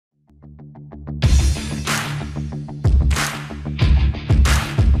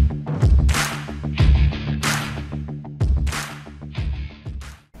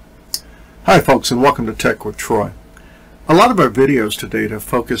Hi folks, and welcome to Tech with Troy. A lot of our videos to date have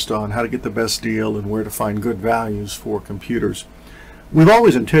focused on how to get the best deal and where to find good values for computers. We've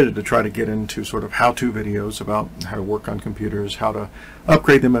always intended to try to get into sort of how-to videos about how to work on computers, how to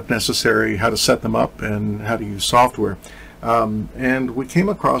upgrade them if necessary, how to set them up, and how to use software. And we came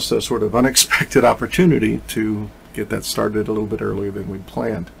across a sort of unexpected opportunity to get that started a little bit earlier than we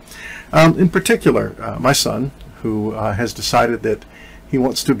planned. In particular, my son, who has decided that he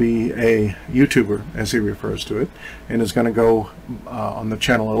wants to be a YouTuber, as he refers to it, and is going to go on the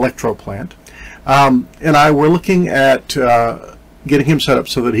channel Electroplant. And I were looking at getting him set up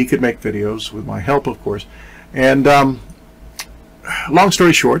so that he could make videos with my help, of course. And long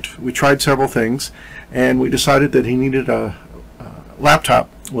story short, we tried several things, and we decided that he needed a laptop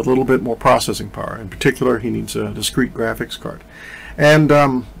with a little bit more processing power. In particular, he needs a discrete graphics card. And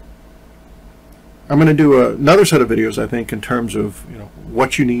I'm going to do another set of videos, I think, in terms of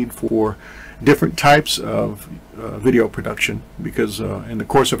what you need for different types of video production, because in the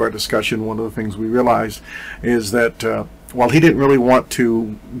course of our discussion, one of the things we realized is that while he didn't really want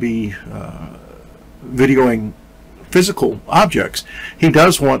to be videoing physical objects, he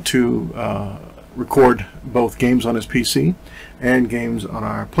does want to record both games on his PC and games on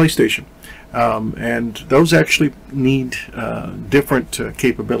our PlayStation. And those actually need different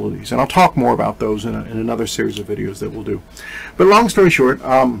capabilities, and I'll talk more about those in another series of videos that we'll do. But long story short,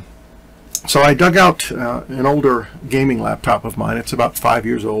 so I dug out an older gaming laptop of mine. It's about 5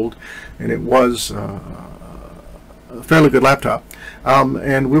 years old, and it was a fairly good laptop.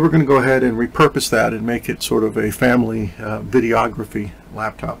 And we were going to go ahead and repurpose that and make it sort of a family videography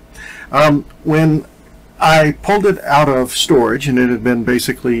laptop. When I pulled it out of storage, and it had been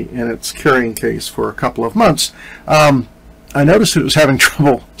basically in its carrying case for a couple of months, I noticed it was having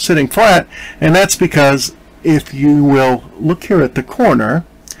trouble sitting flat, and that's because if you will look here at the corner,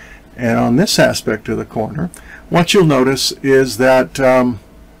 and on this aspect of the corner, what you'll notice is that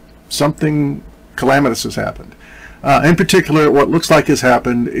something calamitous has happened. In particular, what looks like has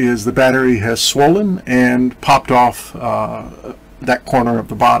happened is the battery has swollen and popped off that corner of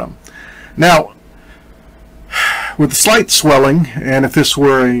the bottom. Now, with slight swelling, and if this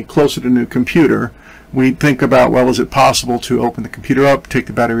were a closer to new computer, we'd think about, well, is it possible to open the computer up, take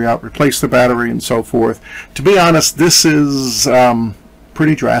the battery out, replace the battery, and so forth. To be honest, this is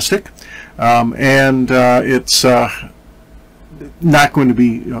pretty drastic, and it's not going to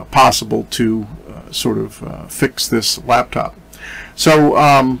be possible to sort of fix this laptop. So,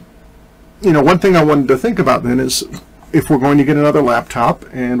 one thing I wanted to think about then is, if we're going to get another laptop,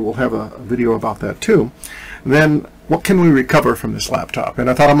 and we'll have a video about that too, then what can we recover from this laptop? And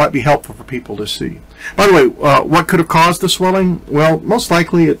I thought it might be helpful for people to see. By the way, what could have caused the swelling? Well, most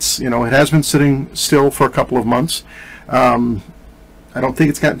likely it's, it has been sitting still for a couple of months. I don't think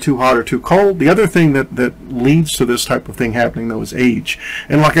it's gotten too hot or too cold. The other thing that leads to this type of thing happening, though, is age.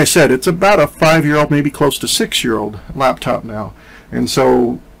 And like I said, it's about a 5-year-old, maybe close to 6-year-old laptop now. And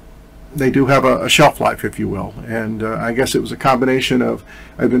so they do have a shelf life, if you will. And I guess it was a combination of,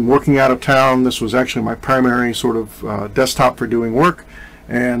 I've been working out of town. This was actually my primary sort of desktop for doing work.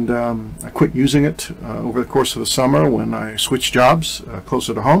 And I quit using it over the course of the summer when I switched jobs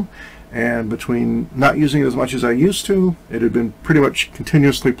closer to home. And between not using it as much as I used to, it had been pretty much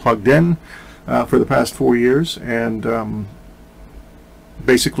continuously plugged in for the past 4 years, and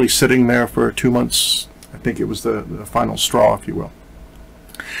basically sitting there for 2 months. I think it was the final straw, if you will.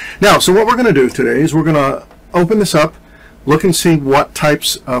 Now, so what we're going to do today is we're going to open this up, look and see what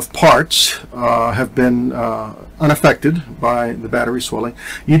types of parts have been unaffected by the battery swelling.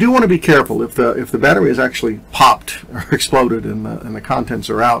 You do want to be careful. If the battery is actually popped or exploded and the contents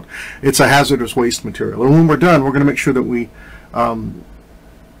are out, it's a hazardous waste material. And when we're done, we're going to make sure that we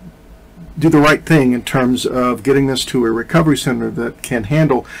do the right thing in terms of getting this to a recovery center that can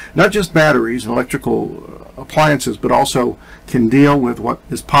handle not just batteries and electrical appliances, but also can deal with what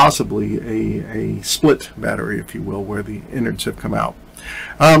is possibly a split battery, if you will, where the innards have come out.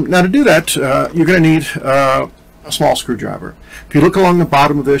 Now, to do that, you're going to need a small screwdriver. If you look along the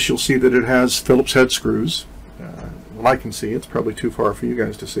bottom of this, you'll see that it has Phillips head screws. Well, I can see. It's probably too far for you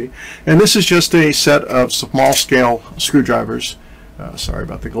guys to see. And this is just a set of small-scale screwdrivers. Sorry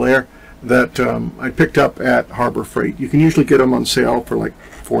about the glare. That I picked up at Harbor Freight. You can usually get them on sale for like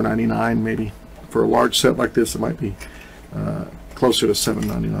 $4.99, maybe. For a large set like this, it might be closer to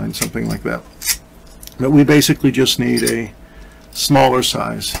 $7.99, something like that. But we basically just need a smaller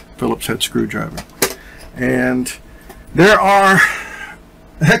size Phillips head screwdriver. And there are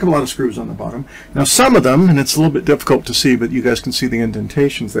a heck of a lot of screws on the bottom. Now, some of them, and it's a little bit difficult to see, but you guys can see the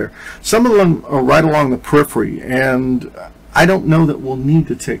indentations there. Some of them are right along the periphery, and I don't know that we'll need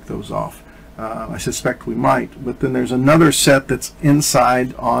to take those off. I suspect we might, but then there's another set that's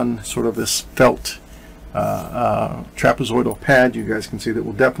inside on sort of this felt trapezoidal pad. You guys can see that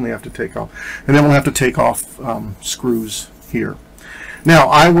we'll definitely have to take off, and then we'll have to take off screws here. Now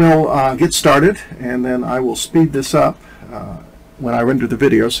I will get started, and then I will speed this up when I render the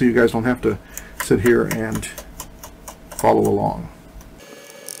video, so you guys don't have to sit here and follow along.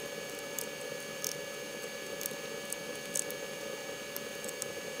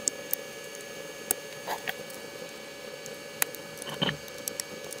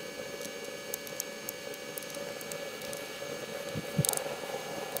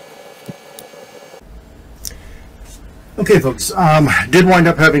 Okay, folks, did wind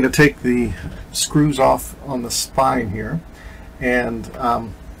up having to take the screws off on the spine here, and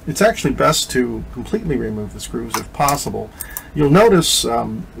it's actually best to completely remove the screws if possible. You'll notice,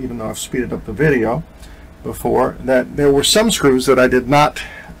 even though I've speeded up the video before, that there were some screws that I did not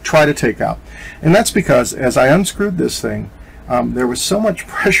try to take out, and that's because as I unscrewed this thing, there was so much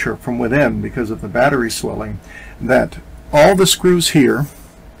pressure from within because of the battery swelling that all the screws here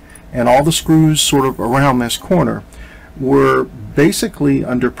and all the screws sort of around this corner were basically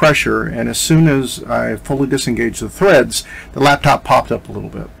under pressure, and as soon as I fully disengaged the threads, the laptop popped up a little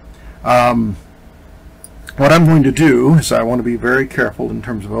bit. What I'm going to do is I want to be very careful in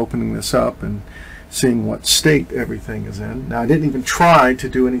terms of opening this up and seeing what state everything is in. Now, I didn't even try to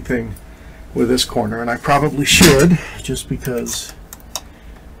do anything with this corner, and I probably should, just because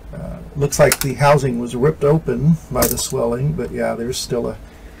it looks like the housing was ripped open by the swelling, but yeah, there's still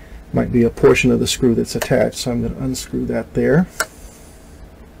might be a portion of the screw that's attached, so I'm going to unscrew that there.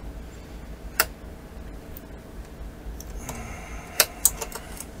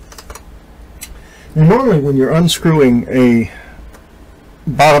 Now, normally when you're unscrewing a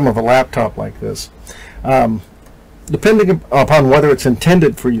bottom of a laptop like this, depending upon whether it's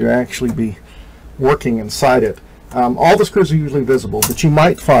intended for you to actually be working inside it, all the screws are usually visible, but you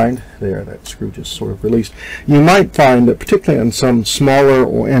might find, there, that screw just sort of released, you might find that particularly on some smaller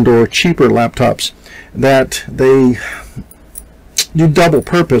or cheaper laptops that they do double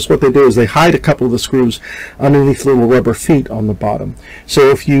purpose. What they do is they hide a couple of the screws underneath little rubber feet on the bottom. So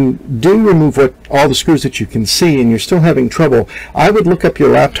if you do remove all the screws that you can see and you're still having trouble, I would look up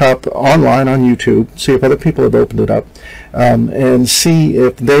your laptop online on YouTube, see if other people have opened it up, and see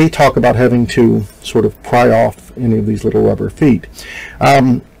if they talk about having to sort of pry off any of these little rubber feet.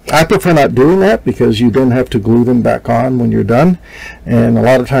 I prefer not doing that because you don't have to glue them back on when you're done, and a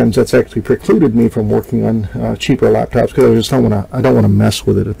lot of times that's actually precluded me from working on cheaper laptops because I just don't want to mess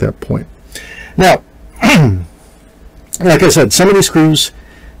with it at that point. Now, like I said, some of these screws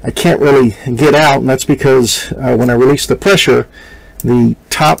I can't really get out, and that's because when I released the pressure, the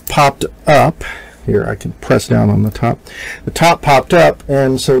top popped up. Here, I can press down on the top. The top popped up,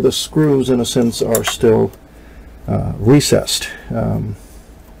 and so the screws, in a sense, are still recessed.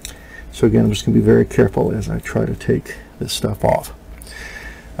 So again, I'm just going to be very careful as I try to take this stuff off.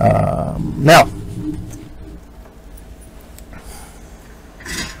 Now,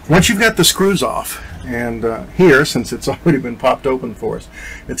 once you've got the screws off, and here, since it's already been popped open for us,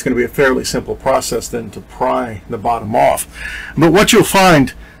 it's going to be a fairly simple process then to pry the bottom off. But what you'll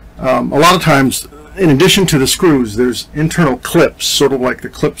find, a lot of times, in addition to the screws, there's internal clips, sort of like the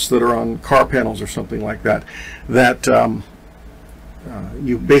clips that are on car panels or something like that, that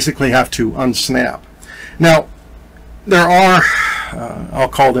you basically have to unsnap. Now, there are, I'll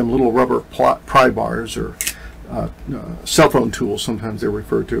call them little rubber pry bars, or cell phone tools, sometimes they're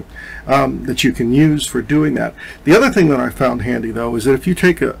referred to, that you can use for doing that. The other thing that I found handy, though, is that if you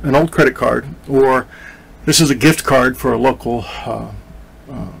take an old credit card, or this is a gift card for a local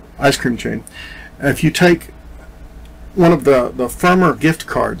ice cream chain, if you take one of the firmer gift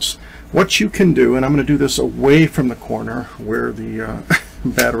cards, what you can do, and I'm going to do this away from the corner where the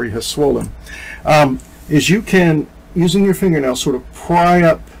battery has swollen, is you can, using your fingernail, sort of pry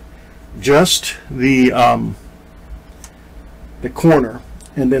up just the corner,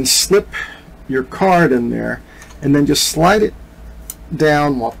 and then slip your card in there, and then just slide it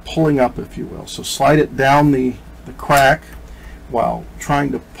down while pulling up, if you will. So slide it down the crack while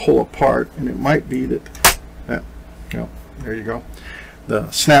trying to pull apart, and it might be that, there you go.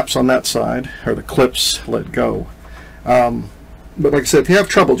 The snaps on that side, or the clips, let go. But like I said, if you have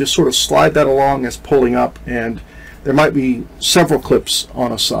trouble, just sort of slide that along as pulling up, and there might be several clips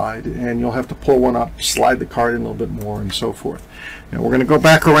on a side, and you'll have to pull one up, slide the card in a little bit more, and so forth. Now we're going to go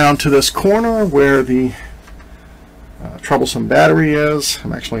back around to this corner where the troublesome battery is.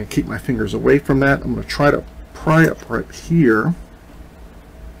 I'm actually going to keep my fingers away from that. I'm going to try to pry up right here.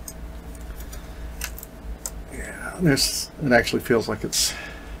 Yeah, it actually feels like it's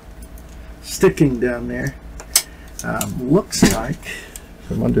sticking down there. Looks like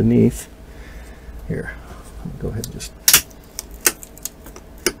from underneath. Here, let me go ahead and just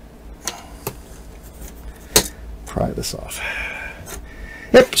pry this off.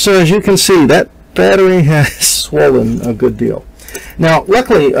 Yep, so as you can see, that battery has swollen a good deal. Now,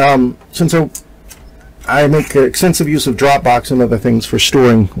 luckily, since I make extensive use of Dropbox and other things for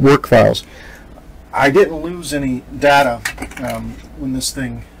storing work files, I didn't lose any data when this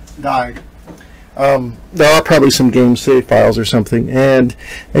thing died. There are probably some game save files or something, and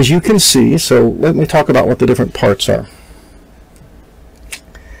as you can see, so let me talk about what the different parts are.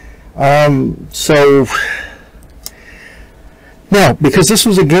 Now, because this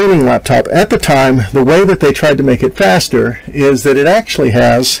was a gaming laptop, at the time, the way that they tried to make it faster is that it actually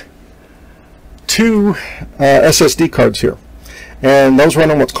has two SSD cards here. And those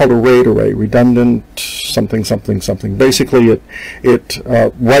run on what's called a RAID array, redundant something, something, something. Basically, it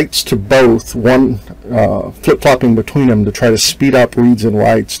writes to both, one flip-flopping between them to try to speed up reads and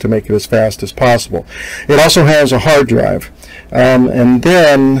writes to make it as fast as possible. It also has a hard drive. And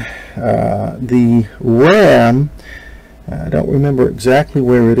then the RAM, I don't remember exactly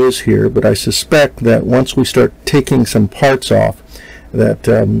where it is here, but I suspect that once we start taking some parts off, that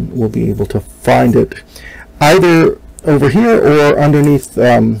we'll be able to find it either over here or underneath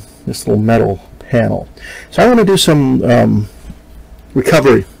this little metal panel. So I want to do some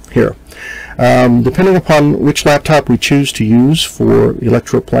recovery here. Depending upon which laptop we choose to use for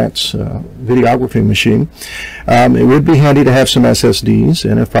Electroplant's videography machine, it would be handy to have some SSDs,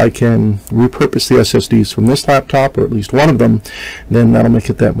 and if I can repurpose the SSDs from this laptop, or at least one of them, then that'll make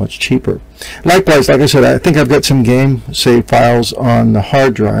it that much cheaper. Likewise, like I said, I think I've got some game save files on the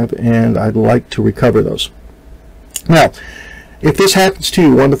hard drive, and I'd like to recover those. Now, if this happens to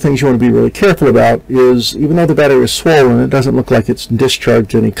you, one of the things you want to be really careful about is, even though the battery is swollen, it doesn't look like it's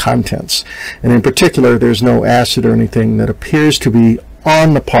discharged any contents. And in particular, there's no acid or anything that appears to be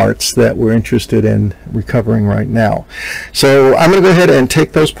on the parts that we're interested in recovering right now. So I'm going to go ahead and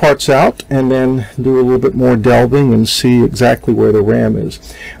take those parts out and then do a little bit more delving and see exactly where the RAM is.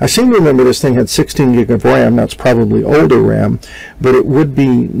 I seem to remember this thing had 16 gig of RAM. That's probably older RAM, but it would be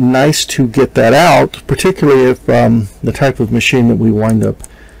nice to get that out, particularly if the type of machine that we wind up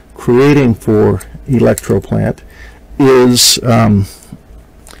creating for Electroplant is going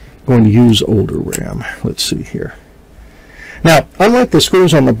to use older RAM. Let's see here. Now, unlike the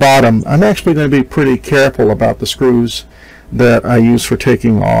screws on the bottom, I'm actually going to be pretty careful about the screws that I use for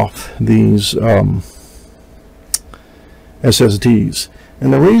taking off these SSDs.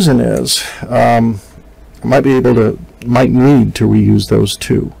 And the reason is, I might need to reuse those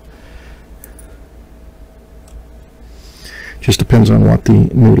too. Just depends on what the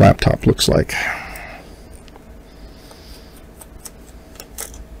new laptop looks like.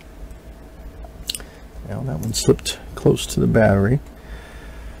 Now that one slipped close to the battery.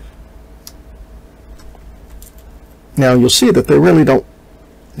 Now you'll see that they really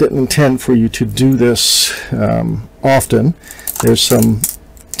didn't intend for you to do this often. There's some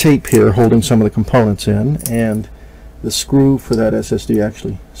tape here holding some of the components in, and the screw for that SSD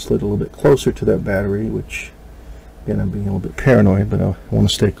actually slid a little bit closer to that battery, which again, I'm being a little bit paranoid, but I want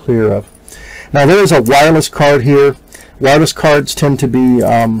to stay clear of. Now there is a wireless card here. Wireless cards tend to be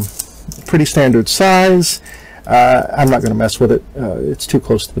pretty standard size. I'm not going to mess with it. It's too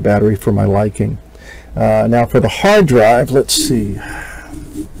close to the battery for my liking. Now for the hard drive, let's see.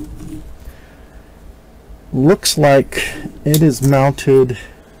 Looks like it is mounted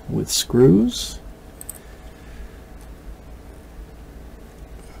with screws.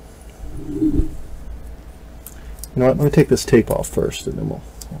 You know what? Let me take this tape off first, and then we'll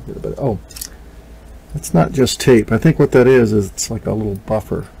get a bit. Oh, it's not just tape. I think what that is it's like a little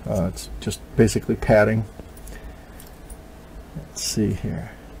buffer. It's just basically padding. Let's see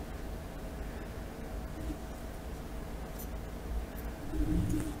here.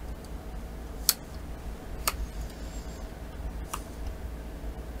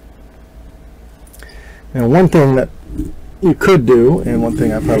 Now, one thing that you could do, and one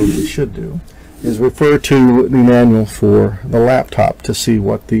thing I probably should do, is refer to the manual for the laptop to see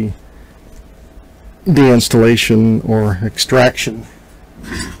what the deinstallation or extraction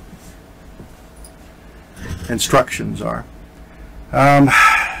instructions are.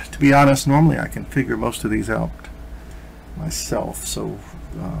 To be honest, normally I can figure most of these out myself, so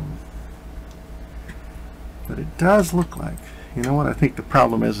but it does look like, you know what, I think the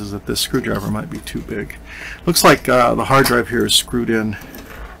problem is that this screwdriver might be too big. Looks like the hard drive here is screwed in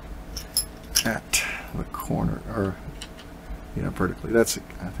at the corner, or vertically. I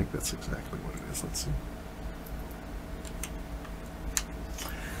think that's exactly what it is. Let's see.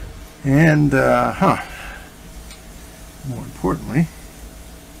 And more importantly,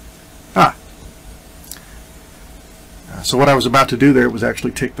 so what I was about to do there was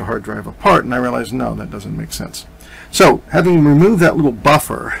actually take the hard drive apart, and I realized, no, that doesn't make sense. So having removed that little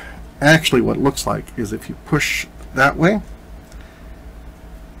buffer, actually what it looks like is if you push that way,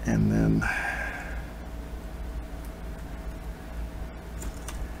 and then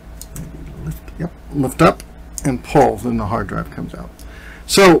lift up and pull, then the hard drive comes out.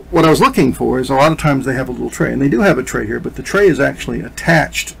 So what I was looking for is, a lot of times they have a little tray, and they do have a tray here, but the tray is actually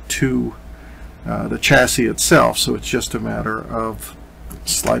attached to the chassis itself, so it's just a matter of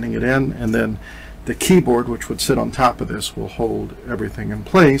sliding it in, and then the keyboard, which would sit on top of this, will hold everything in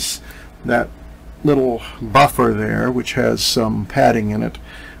place. That little buffer there, which has some padding in it,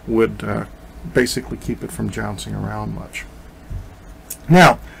 would basically keep it from jouncing around much.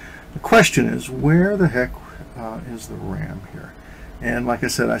 Now, the question is, where the heck is the RAM here? And like I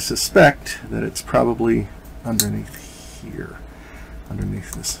said, I suspect that it's probably underneath here,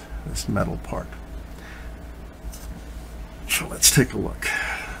 underneath this metal part. So let's take a look.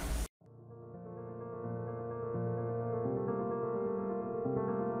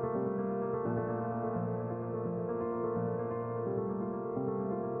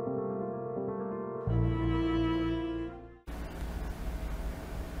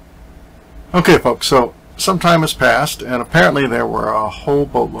 Okay, folks, so some time has passed, and apparently there were a whole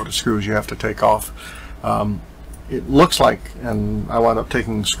boatload of screws you have to take off. It looks like, and I wound up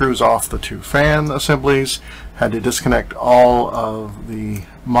taking screws off the two fan assemblies, had to disconnect all of the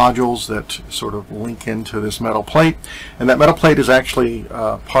modules that sort of link into this metal plate, and that metal plate is actually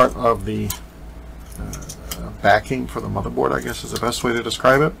part of the backing for the motherboard, I guess is the best way to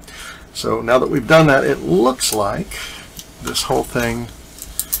describe it. So now that we've done that, it looks like this whole thing,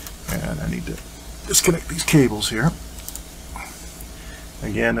 and I need to disconnect these cables here.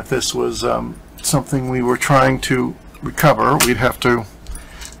 Again, if this was something we were trying to recover, we'd have to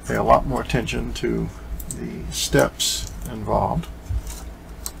pay a lot more attention to the steps involved.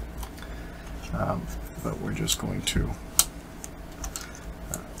 But we're just going to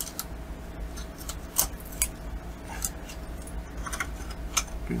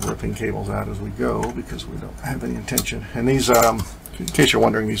be ripping cables out as we go, because we don't have any intention. And these, in case you're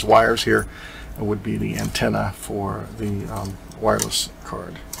wondering, these wires here would be the antenna for the wireless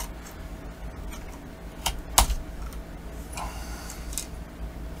card.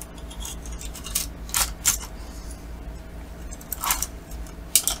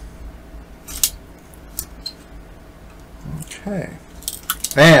 Okay,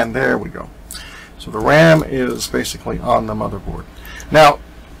 and there we go. So the RAM is basically on the motherboard. Now,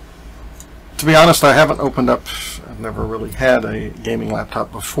 to be honest, I haven't opened up, I've never really had a gaming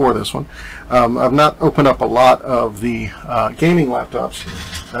laptop before this one. I've not opened up a lot of the gaming laptops,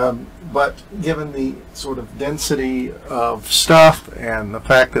 but given the sort of density of stuff and the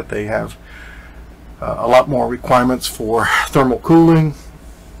fact that they have a lot more requirements for thermal cooling,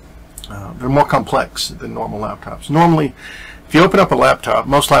 they're more complex than normal laptops. Normally, if you open up a laptop,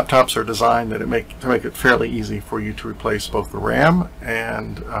 most laptops are designed that to make it fairly easy for you to replace both the RAM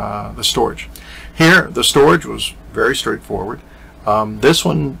and the storage. Here, the storage was very straightforward. This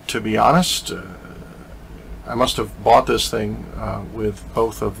one, to be honest, I must have bought this thing with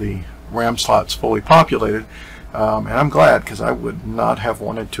both of the RAM slots fully populated, and I'm glad, because I would not have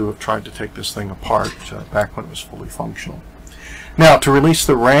wanted to have tried to take this thing apart back when it was fully functional. Now, to release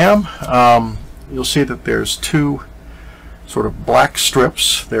the RAM, you'll see that there's two sort of black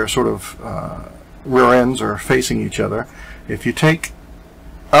strips. They're sort of rear ends are facing each other. If you take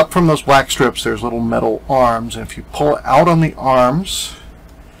up from those black strips, there's little metal arms, and if you pull out on the arms,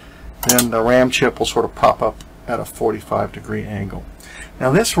 then the RAM chip will sort of pop up at a 45-degree angle.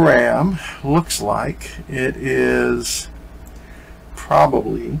 Now, this RAM looks like it is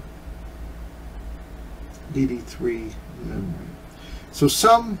probably DD3 memory. So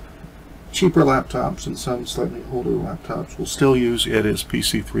some cheaper laptops and some slightly older laptops will still use it as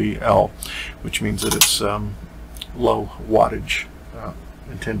PC3L, which means that it's low wattage,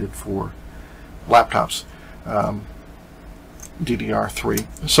 intended for laptops,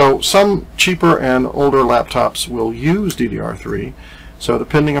 DDR3. So some cheaper and older laptops will use DDR3. So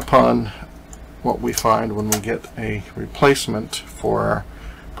depending upon what we find when we get a replacement for our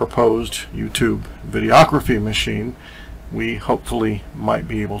proposed YouTube videography machine, we hopefully might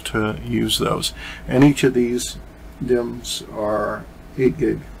be able to use those. And each of these DIMMs are 8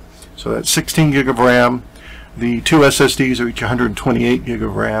 gig. So that's 16 gig of RAM. The two SSDs are each 128 gig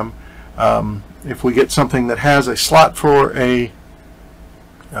of RAM. If we get something that has a slot for a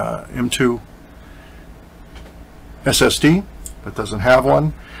M2 SSD but doesn't have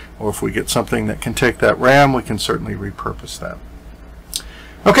one, or if we get something that can take that RAM, we can certainly repurpose that.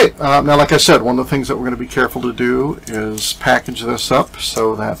 Okay, now like I said, one of the things that we're going to be careful to do is package this up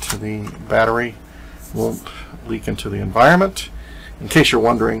so that the battery won't leak into the environment. In case you're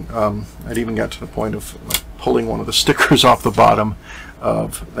wondering, I'd even got to the point of pulling one of the stickers off the bottom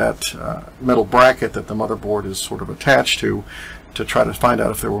of that metal bracket that the motherboard is sort of attached to try to find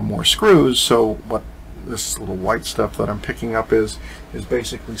out if there were more screws. So what this little white stuff that I'm picking up is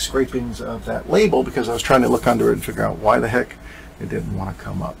basically scrapings of that label, because I was trying to look under it and figure out why the heck it didn't want to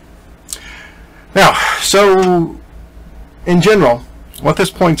come up. Now, so in general, what this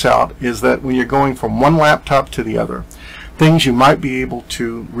points out is that when you're going from one laptop to the other, things you might be able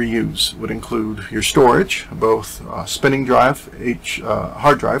to reuse would include your storage, both spinning drive,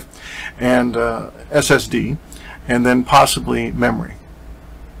 hard drive, and SSD, and then possibly memory.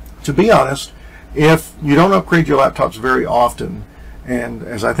 To be honest, if you don't upgrade your laptops very often, and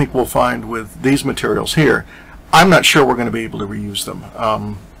as I think we'll find with these materials here, I'm not sure we're going to be able to reuse them.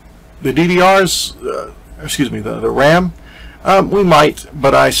 The DDRs, the RAM, we might,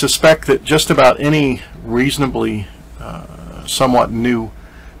 but I suspect that just about any reasonably somewhat new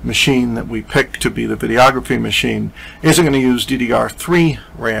machine that we pick to be the videography machine isn't going to use DDR3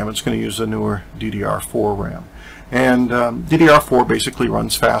 RAM. It's going to use the newer DDR4 RAM. And DDR4 basically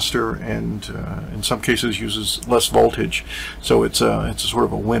runs faster and in some cases uses less voltage, so it's a sort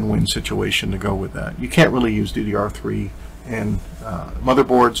of a win-win situation to go with that. You can't really use DDR3 in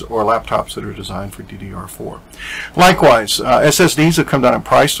motherboards or laptops that are designed for DDR4. Likewise, SSDs have come down in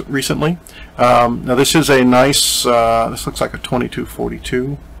price recently. Now this is a nice, this looks like a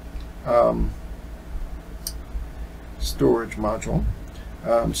 2242 storage module.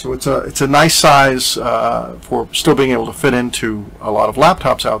 So it's a nice size for still being able to fit into a lot of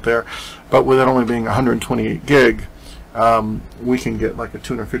laptops out there, but with it only being 128 gig, we can get like a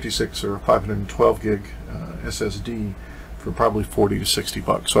 256 or 512 gig SSD for probably 40 to 60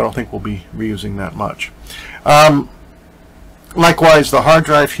 bucks. So I don't think we'll be reusing that much. Likewise, the hard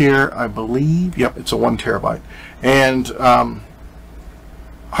drive here, I believe, yep, it's a 1 terabyte, and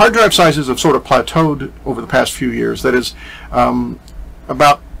hard drive sizes have sort of plateaued over the past few years. That is,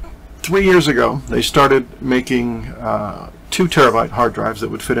 about 3 years ago, they started making 2 terabyte hard drives that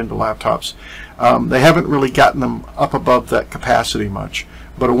would fit into laptops. They haven't really gotten them up above that capacity much,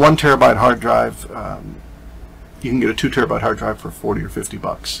 but a 1 terabyte hard drive, you can get a 2 terabyte hard drive for 40 or 50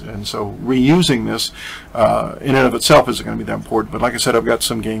 bucks. And so reusing this in and of itself isn't going to be that important. But like I said, I've got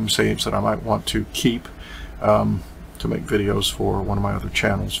some game saves that I might want to keep to make videos for one of my other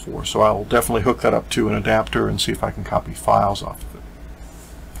channels for. So I'll definitely hook that up to an adapter and see if I can copy files off of it.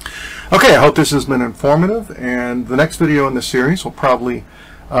 Okay, I hope this has been informative, and the next video in this series will probably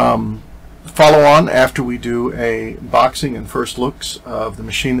follow on after we do a boxing and first looks of the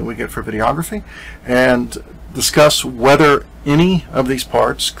machine that we get for videography, and discuss whether any of these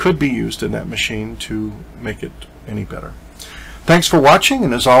parts could be used in that machine to make it any better. Thanks for watching,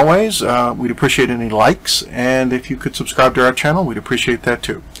 and as always, we'd appreciate any likes, and if you could subscribe to our channel, we'd appreciate that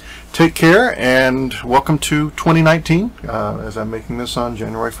too. Take care, and welcome to 2019, as I'm making this on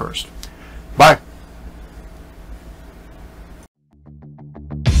January 1st. Bye.